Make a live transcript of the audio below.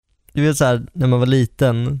du vet så här, när man var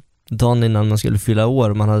liten, dagen innan man skulle fylla år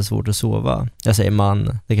och man hade svårt att sova. Jag säger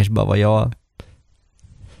man, det kanske bara var jag.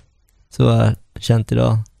 Så är känt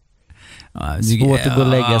idag. Svårt att gå och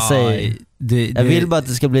lägga sig. Jag vill bara att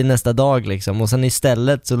det ska bli nästa dag liksom. Och sen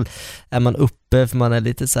istället så är man uppe för man är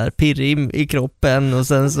lite så här pirrig i kroppen. Och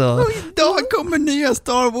sen så... idag kommer nya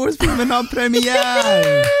Star Wars-filmen av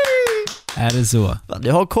premiär! Är det så?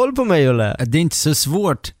 Du har koll på mig, Olle. Det är inte så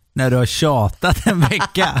svårt när du har tjatat en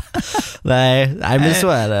vecka. nej, men så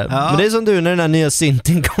är det. Ja. Men det är som du när den här nya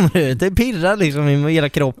synten kommer ut. Det pirrar liksom i hela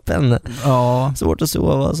kroppen. Ja. Svårt att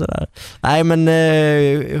sova och sådär. Nej, men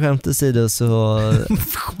skämt åsido så...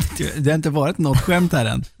 Det har inte varit något skämt här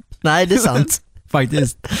än. Nej, det är sant.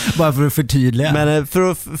 Faktiskt. Bara för att förtydliga. Men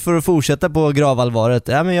för att fortsätta på gravallvaret.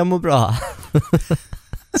 Ja, men jag mår bra.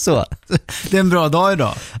 Så. Det är en bra dag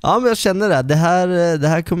idag. Ja, men jag känner det. Det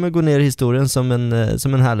här kommer gå ner i historien som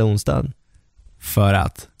en härlig onsdag. För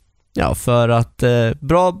att? Ja, för att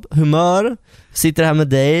bra humör. Sitter här med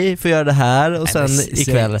dig, får göra det här. Och sen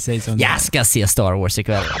ikväll. Jag ska se Star Wars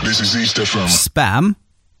ikväll. Spam?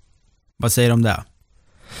 Vad säger du om det?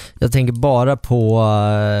 Jag tänker bara på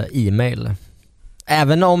e-mail.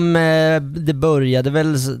 Även om det började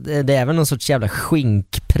väl, det är väl någon sorts jävla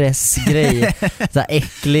skinkpressgrej. Så här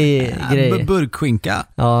äcklig grej. Burkskinka.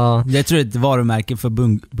 Ja. Jag tror det är ett varumärke för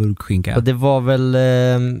burkskinka. Och det var väl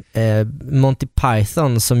Monty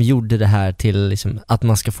Python som gjorde det här till liksom, att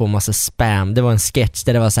man ska få massa spam. Det var en sketch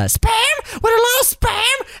där det var så här: spam! What a lot of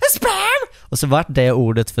spam! A spam! Och så var det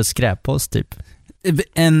ordet för skräppost typ.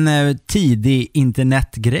 En tidig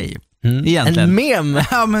internetgrej. Egentligen. En mem.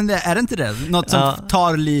 Ja, men är det inte det? Något som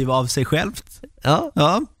tar liv av sig självt.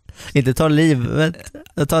 Ja. Inte tar liv, men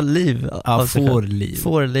tar liv av sig får själv. liv.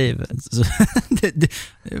 Får liv. Så,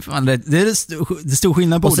 det är stor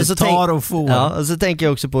skillnad på och det. Tar och får. Ja, och så tänker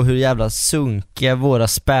jag också på hur jävla sunkiga våra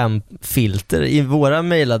spamfilter i våra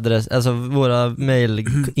mailadress, alltså våra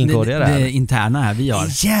mailinkorgar det är interna här vi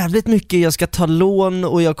har. Jävligt mycket, jag ska ta lån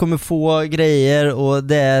och jag kommer få grejer och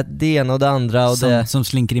det ena och det andra och som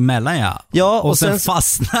slinker emellan, ja. Och sen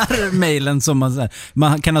fastnar mailen som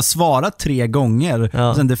man kan ha svarat 3 gånger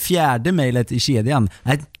och sen det 4:e mailet i kedjan.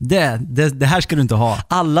 Nej, det här ska du inte ha.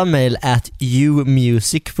 Alla mail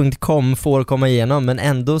 @umusic.com får komma igenom, men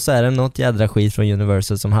ändå så är det något jädra skit från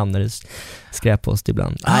Universal som hamnar i skräppost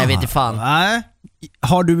ibland. Nej, jag vet inte fan. Nej.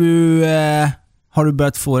 Har du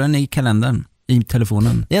börjat få den i kalendern? I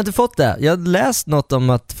telefonen? Jag har inte fått det. Jag har läst något om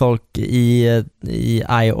att folk i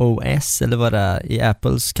iOS eller vad det är, i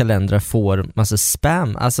Apples kalendrar får massa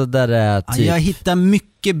spam. Alltså där det är typ... Jag hittar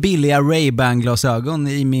mycket billiga Ray-Ban-glasögon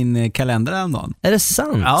i min kalender häromdagen. Är det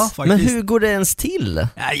sant? Ja, faktiskt. Men hur går det ens till?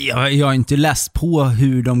 Jag har inte läst på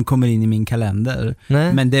hur de kommer in i min kalender.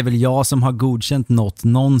 Nej. Men det är väl jag som har godkänt något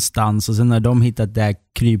någonstans och sen har de hittat det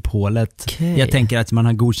kryphålet. Okay. Jag tänker att man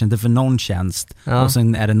har godkänt det för någon tjänst och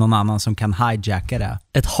sen är det någon annan som kan hijacka det.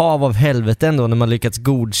 Ett hav av helvete ändå när man lyckats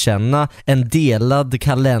godkänna en delad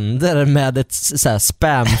kalender med ett så här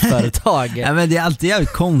spamföretag. Ja, men det är alltid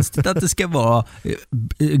jävligt konstigt att det ska vara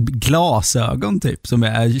glasögon typ som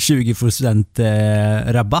är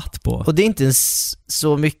 20% rabatt på. Och det är inte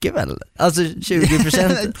så mycket väl? Alltså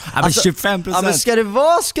 20%. Alltså, 25%. Ja, men ska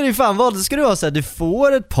det fan vara? Ska det vara så här, du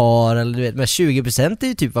får ett par eller du vet, men 20% är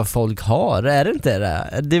ju typ vad folk har, är det inte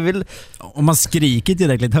det? Det är väl... Om man skriker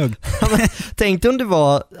tillräckligt högt. Tänkte om det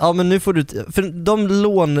var, ja men nu får du, för de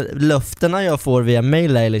lånlöftena jag får via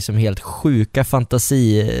mail är liksom helt sjuka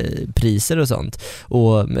fantasipriser och sånt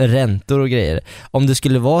och räntor och grejer. Om det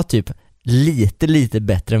skulle vara typ lite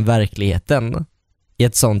bättre än verkligheten i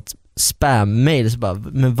ett sånt spam-mail så bara,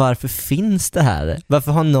 men varför finns det här?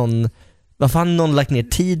 Varför har någon lagt ner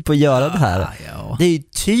tid på att göra det här? Ja. Det är ju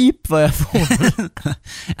typ vad jag får.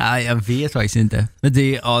 Ja, jag vet faktiskt inte. Men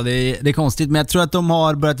det är konstigt. Men jag tror att de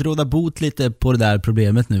har börjat råda bot lite på det där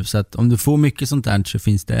problemet nu. Så att om du får mycket sånt där så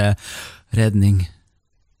finns det räddning.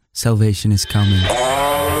 Salvation is coming.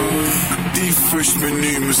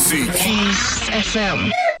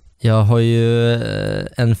 Jag har ju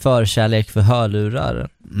en förkärlek för hörlurar.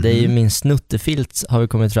 Det är ju min snuttefilt har vi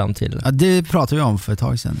kommit fram till. Ja, det pratade vi om för ett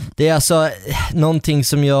tag sedan. Det är alltså någonting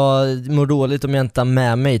som jag mår dåligt om jag inte har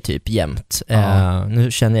med mig typ jämt. Nu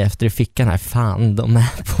känner jag efter i fickan här. Fan, de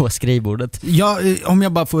är på skrivbordet. Ja, om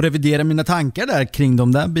jag bara får revidera mina tankar där kring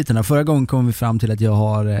de där bitarna. Förra gången kom vi fram till att jag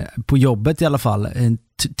har på jobbet i alla fall en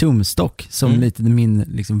tumstock som lite min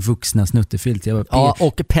liksom vuxna snuttefilt. Ja,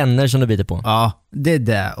 och pennor som du biter på. Ja, det är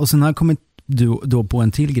det. Och sen har jag kommit då på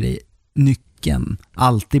en till grej. Nyckeln.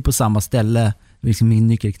 Alltid på samma ställe. Liksom min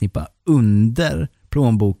nyckelknippa under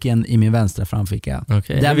plånboken i min vänstra framficka.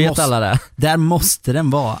 Okej, det vet alla det. Där måste den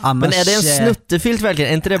vara. Annars, men är det en snuttefilt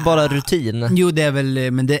verkligen? Är inte det bara rutin? Jo, det är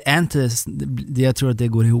väl, men det är inte, jag tror att det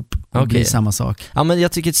går ihop och blir samma sak. Ja, men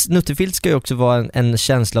jag tycker att snuttefilt ska ju också vara en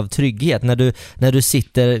känsla av trygghet. När du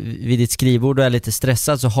sitter vid ditt skrivbord och är lite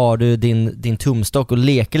stressad så har du din tumstock och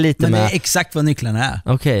leker lite med... Men det är exakt vad nycklarna är.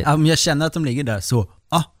 Okej. Om jag känner att de ligger där så...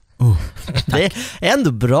 Det är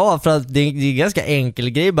ändå bra för att det är en ganska enkel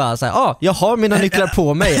grej bara såhär, jag har mina nycklar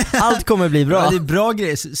på mig, allt kommer bli bra. Ja, det är bra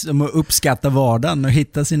grejer som att uppskatta vardagen och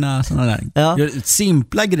hitta sina sådana där. Ja.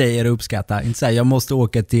 Simpla grejer att uppskatta, inte såhär, jag måste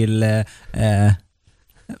åka till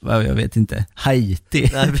jag vet inte,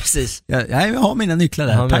 Haiti. Nej, precis. Jag har mina nycklar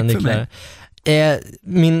där, tack för mig.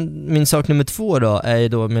 Min sak nummer 2 då är ju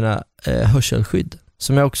då mina hörselskydd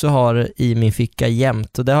som jag också har i min ficka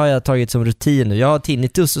jämt, och det har jag tagit som rutin nu. Jag har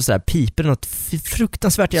tinnitus och sådär, piper något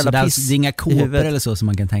fruktansvärt jävla piss. Det är inga kåpor eller så som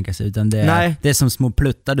man kan tänka sig, utan det är som små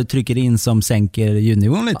pluttar du trycker in som sänker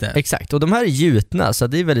ljudnivån lite. Ja, exakt, och de här är gjutna så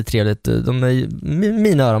det är väldigt trevligt.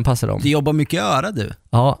 Mina öron passar dem. Du jobbar mycket i öra du.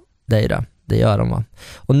 Ja, det är det. Det gör de, va.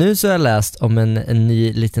 Och nu så har jag läst om en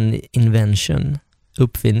ny liten invention,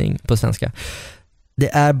 uppfinning på svenska. Det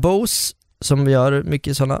är Bose som gör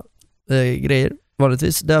mycket sådana grejer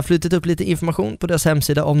vanligtvis. Det har flyttat upp lite information på deras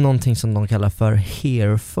hemsida om någonting som de kallar för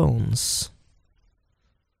hearphones.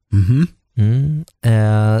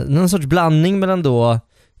 Någon sorts blandning mellan då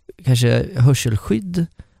kanske hörselskydd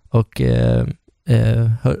och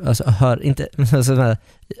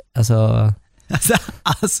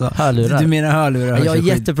hörlurar. Du menar hörlurar? Jag har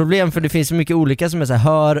jätteproblem för det finns så mycket olika som är så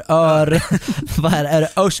här vad är det?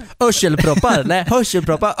 Hörselproppar? Nej,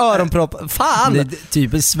 hörselproppar, öronproppar. Fan! Det är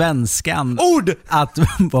typ svenskan. Ord! Att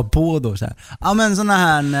vara på då så här. Ja, men såna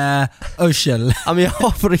här örsel. Ja, men jag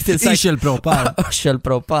har på riktigt sagt hörselproppar.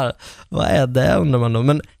 Hörselproppar. Vad är det undrar man då?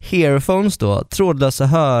 Men hearphones då, trådlösa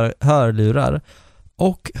hörlurar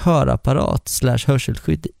och hörapparat /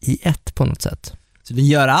 hörselskydd i ett på något sätt. Så den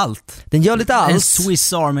gör allt. Den gör lite allt. En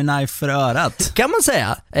Swiss Army knife för örat. Kan man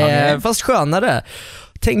säga. Fast skönare.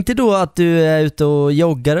 Tänk dig då att du är ute och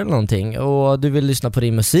joggar eller någonting och du vill lyssna på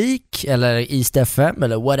din musik eller East FM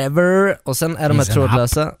eller whatever, och sen är de här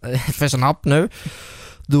trådlösa för en app nu.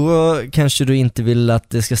 Då kanske du inte vill att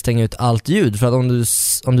det ska stänga ut allt ljud, för att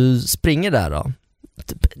om du springer där då,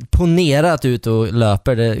 ponera att du är ute och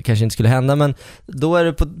löper, det kanske inte skulle hända, men då är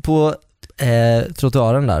du på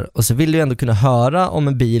trottoaren där och så vill du ändå kunna höra om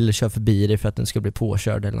en bil kör förbi dig för att den ska bli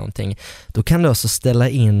påkörd eller någonting. Då kan du också ställa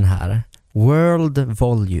in här World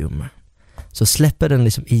Volume, så släpper den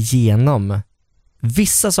liksom igenom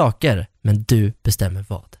vissa saker, men du bestämmer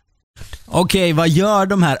vad. Okej, vad gör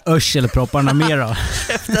de här örselpropparna mer då?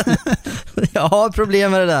 Jag har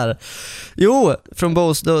problem med det där. Jo, från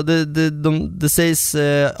Bose då, det sägs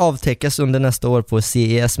avtäckas under nästa år på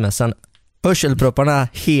CES-mässan. Hörselpropparna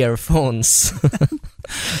hearphones.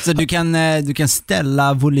 Så du kan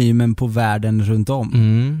ställa volymen på världen runt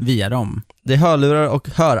om via dem. Det är hörlurar och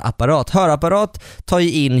hörapparat. Hörapparat tar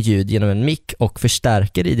ju in ljud genom en mick och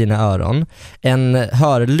förstärker i dina öron. En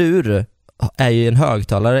hörlur är ju en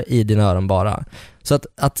högtalare i dina öron bara. Så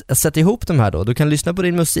att sätta ihop de här då kan du lyssna på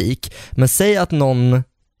din musik, men säg att någon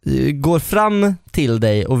går fram till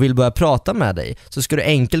dig och vill börja prata med dig, så ska du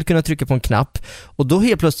enkelt kunna trycka på en knapp och då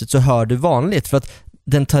helt plötsligt så hör du vanligt, för att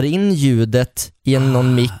den tar in ljudet i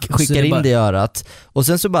någon mick, skickar in det i örat, och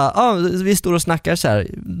sen så bara, vi står och snackar så här,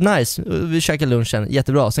 nice, vi käkar lunchen,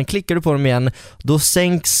 jättebra, sen klickar du på dem igen, då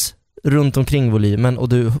sänks runt omkring volymen och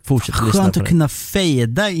du fortsätter lyssna på det. Skönt att kunna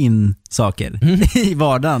fejda in saker i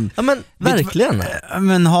vardagen. Ja, men verkligen.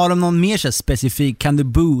 Men har de någon mer så specifik, kan du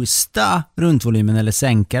boosta runtvolymen eller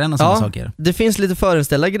sänka den och sådana saker? Det finns lite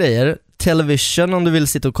förinställda grejer. Television, om du vill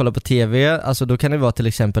sitta och kolla på TV, alltså då kan det vara till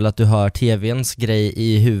exempel att du hör TVns grej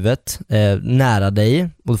i huvudet nära dig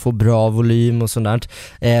och du får bra volym och sådant.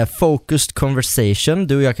 Focused conversation,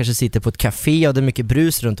 du och jag kanske sitter på ett café och det är mycket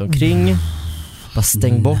brus runt omkring. Bara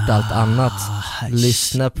stäng bort allt annat.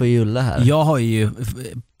 Lyssna på Julla här. Jag har ju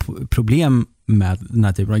problem med den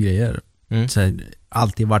här typen av grejer. Så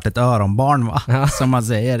alltid varit ett öronbarn, va? Ja. Som man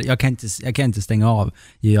säger. Jag kan inte stänga av.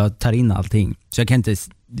 Jag tar in allting. Så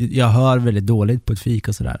jag hör väldigt dåligt på ett fik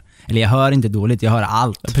och sådär. Eller jag hör inte dåligt, jag hör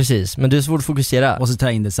allt. Ja, precis, men du är svårt att fokusera. Och så tar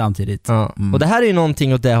jag in det samtidigt. Ja. Och det här är ju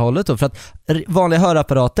någonting åt det hållet då, för att vanliga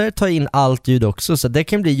hörapparater tar in allt ljud också, så det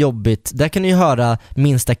kan bli jobbigt. Där kan du ju höra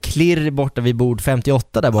minsta klirr borta vid bord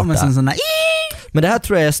 58 där borta. Ja, men sådana Men det här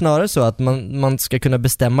tror jag är snarare så att man ska kunna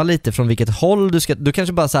bestämma lite från vilket håll du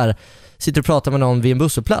kanske bara så här sitter och pratar med någon vid en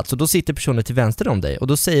busshållplats och då sitter personen till vänster om dig och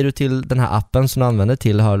då säger du till den här appen som du använder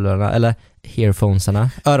till hörlurarna eller hearphonesarna,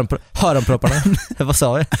 öronpropparna, vad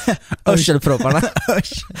sa jag? Örselpropparna.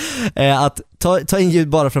 Att ta in ljud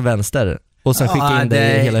bara från vänster och sen skicka in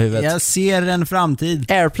det i hela huvudet. Jag ser en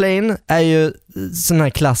framtid. Airplane är ju sån här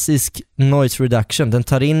klassisk noise reduction. Den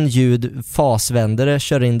tar in ljud, fasvänder det,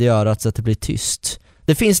 kör in det i örat så att det blir tyst.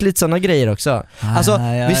 Det finns lite såna grejer också. Alltså,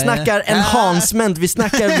 vi snackar enhancement,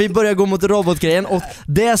 vi börjar gå mot robotgrejen och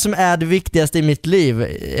det som är det viktigaste i mitt liv,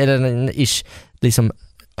 eller liksom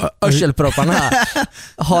örselpropparna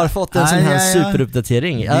har fått en sån här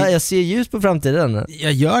superuppdatering. Jag ser ljus på framtiden.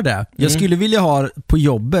 Jag gör det. Jag skulle vilja ha på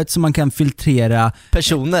jobbet så man kan filtrera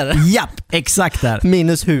personer. Japp, exakt där.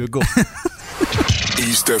 Minus Hugo.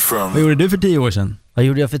 Vad gjorde du för 10 år sedan? Vad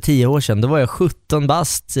gjorde jag för 10 år sedan? Då var jag 17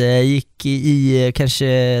 bast. Jag gick i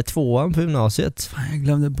kanske 2:an på gymnasiet. Fan, jag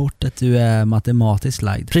glömde bort att du är matematisk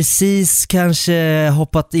lagd. Precis, kanske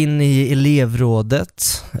hoppat in i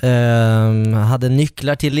elevrådet. Hade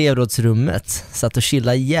nycklar till elevrådsrummet. Satt och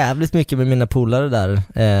chillade jävligt mycket med mina polare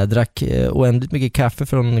där. Drack oändligt mycket kaffe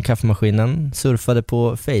från kaffemaskinen. Surfade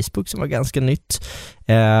på Facebook som var ganska nytt.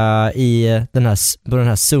 På den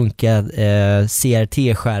här sunkiga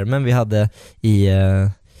CRT-skärmen vi hade i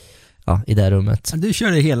det här rummet. Du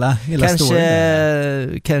körde hela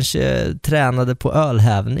storyn. Kanske tränade på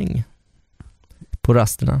ölhävning på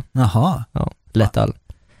rasterna. Jaha. Ja, lättöl.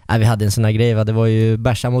 Vi hade en sån här grej, det var ju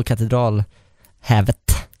bärsa mot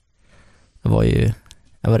katedralhävet. Jag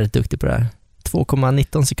var rätt duktig på det här.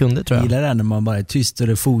 2,19 sekunder tror jag. Gillar det när man bara är tyst och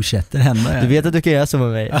det fortsätter hända. Du vet att du kan göra så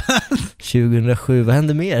med mig. 2007, vad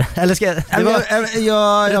hände mer? Eller ska jag... Det var en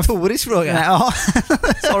retorisk fråga. Nej, ja.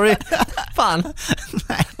 Sorry. Fan.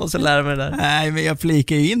 Nej, måste lära mig det där. Nej, men jag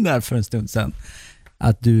flikar ju in där för en stund sedan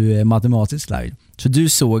att du är matematisk lagd. Så du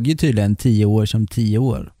såg ju tydligen 10 år som 10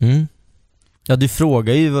 år. Mm. Ja, du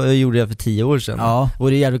frågar ju vad jag gjorde för 10 år sedan. Ja. Och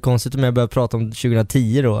det är jävligt konstigt om jag börjar prata om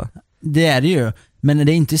 2010 då. Det är det ju. Men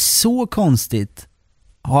det är inte så konstigt,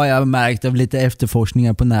 har jag märkt av lite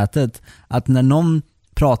efterforskningar på nätet, att när någon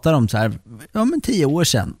pratar om så här, 10 år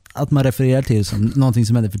sedan, att man refererar till som någonting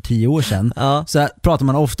som hände för 10 år sedan, så pratar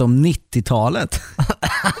man ofta om 90-talet.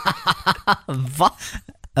 Va?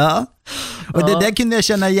 Ja. Och det där kunde jag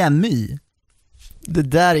känna igen mig i. Det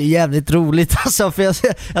där är jävligt roligt alltså, för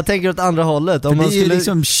jag tänker åt andra hållet. Om man skulle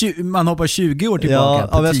liksom man hoppar 20 år tillbaka.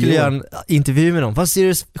 Ja, om jag skulle göra en intervju med någon. Vad ser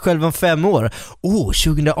du själv om 5 år?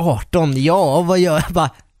 2018, ja, vad gör jag? Bara,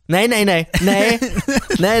 nej.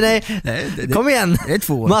 Kom igen. Det är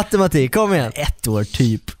 2 år. Matematik, kom igen. 1 år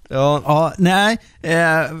typ. Ja, nej.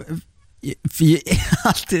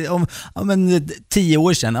 Alltid om 10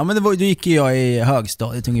 år sedan, då gick jag i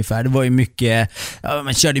högstadiet ungefär. Det var ju mycket,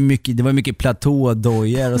 man körde mycket, det var mycket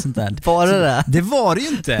platådojor och sånt där. Var det? Det var det ju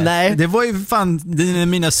inte. Nej. Det var ju fan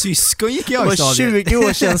mina syskon gick i högstadiet. Det var 20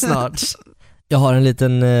 år sedan snart. Jag har en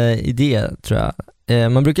liten idé, tror jag.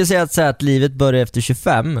 Man brukar säga att livet börjar efter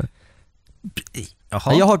 25.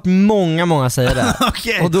 Jaha. Jag har hört många säga det.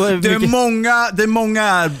 Okay. Och då är det är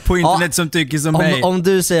många på internet som tycker som mig. Om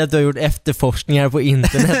du säger att du har gjort efterforskningar på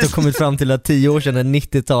internet och kommit fram till att 10 år sedan är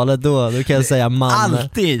 90-talet, då kan jag säga man.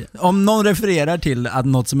 Alltid. Om någon refererar till att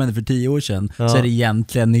något som hände för 10 år sedan, så är det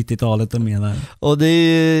egentligen 90-talet de menar. Och det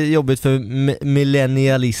är jobbigt för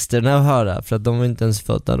millennialisterna att höra, för att de var inte ens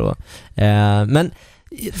födda då. Men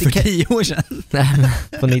för 10 år sedan? Nej,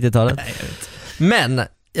 på 90-talet. Nej, jag vet. Men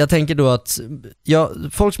jag tänker då att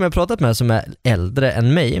folk som jag har pratat med som är äldre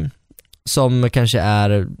än mig, som kanske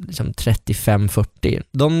är liksom 35-40,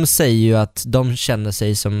 de säger ju att de känner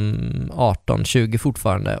sig som 18-20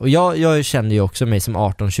 fortfarande. Och jag känner ju också mig som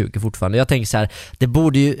 18-20 fortfarande. Jag tänker så här, det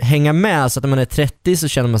borde ju hänga med, så att när man är 30 så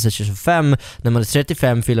känner man sig 25, när man är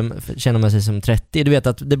 35 känner man sig som 30. Du vet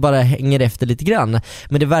att det bara hänger efter lite grann.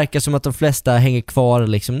 Men det verkar som att de flesta hänger kvar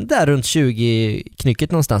liksom där runt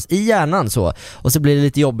 20-knycket någonstans i hjärnan så. Och så blir det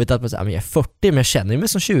lite jobbigt att man säger, jag är 40 men jag känner mig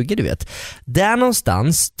som 20, du vet. Där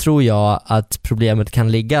någonstans tror jag att problemet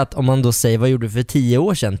kan ligga, att om man då säger vad gjorde du för 10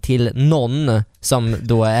 år sedan till någon som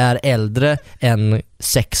då är äldre än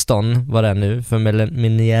 16, vad det är nu för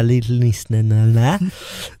millennialisterna,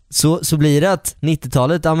 så blir det att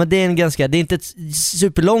 90-talet, men det är inte ett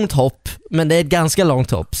superlångt hopp, men det är ett ganska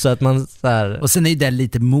långt hopp, så att man så här... Och sen är det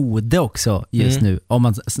lite mode också just nu.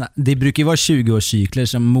 Det brukar ju vara 20-årscykler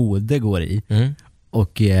som mode går i.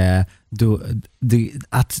 Och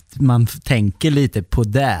att man tänker lite på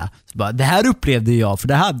det. Så bara, det här upplevde jag, för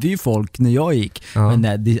det hade ju folk när jag gick.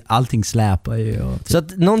 Men allting släpar ju. Så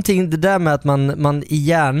att någonting, det där med att man i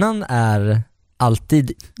hjärnan är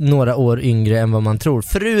alltid några år yngre än vad man tror.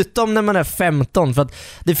 Förutom när man är 15, för att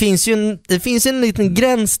det finns ju en liten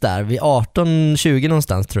gräns där vid 18-20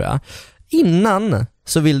 någonstans tror jag. Innan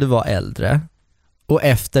så vill du vara äldre och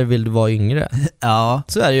efter vill du vara yngre. Ja,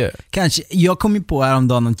 så är det ju. Kanske. Jag kom ju på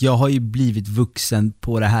häromdagen att jag har ju blivit vuxen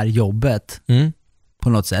på det här jobbet på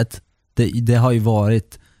något sätt. Det har ju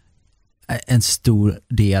varit en stor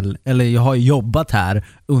del, eller jag har jobbat här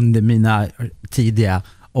under mina tidiga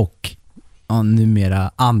och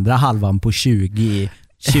numera andra halvan på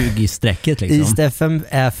 20-strecket liksom. East-FM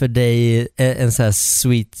är för dig en sån här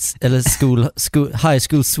sweet, eller high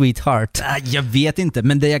school sweetheart. Jag vet inte,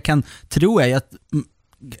 men det jag kan tro är att i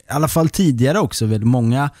alla fall tidigare också väldigt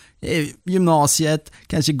många gymnasiet,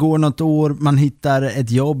 kanske går något år, man hittar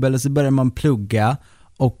ett jobb eller så börjar man plugga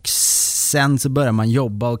och sen så börjar man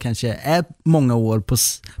jobba och kanske är många år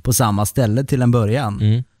på samma ställe till en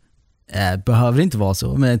början. Behöver inte vara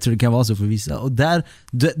så, men jag tror det kan vara så för vissa. Och där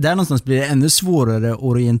någonstans blir det ännu svårare att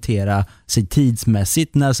orientera sig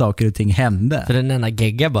tidsmässigt när saker och ting händer. För den ena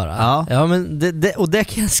gegga bara. Ja men och det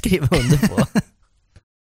kan jag skriva under på.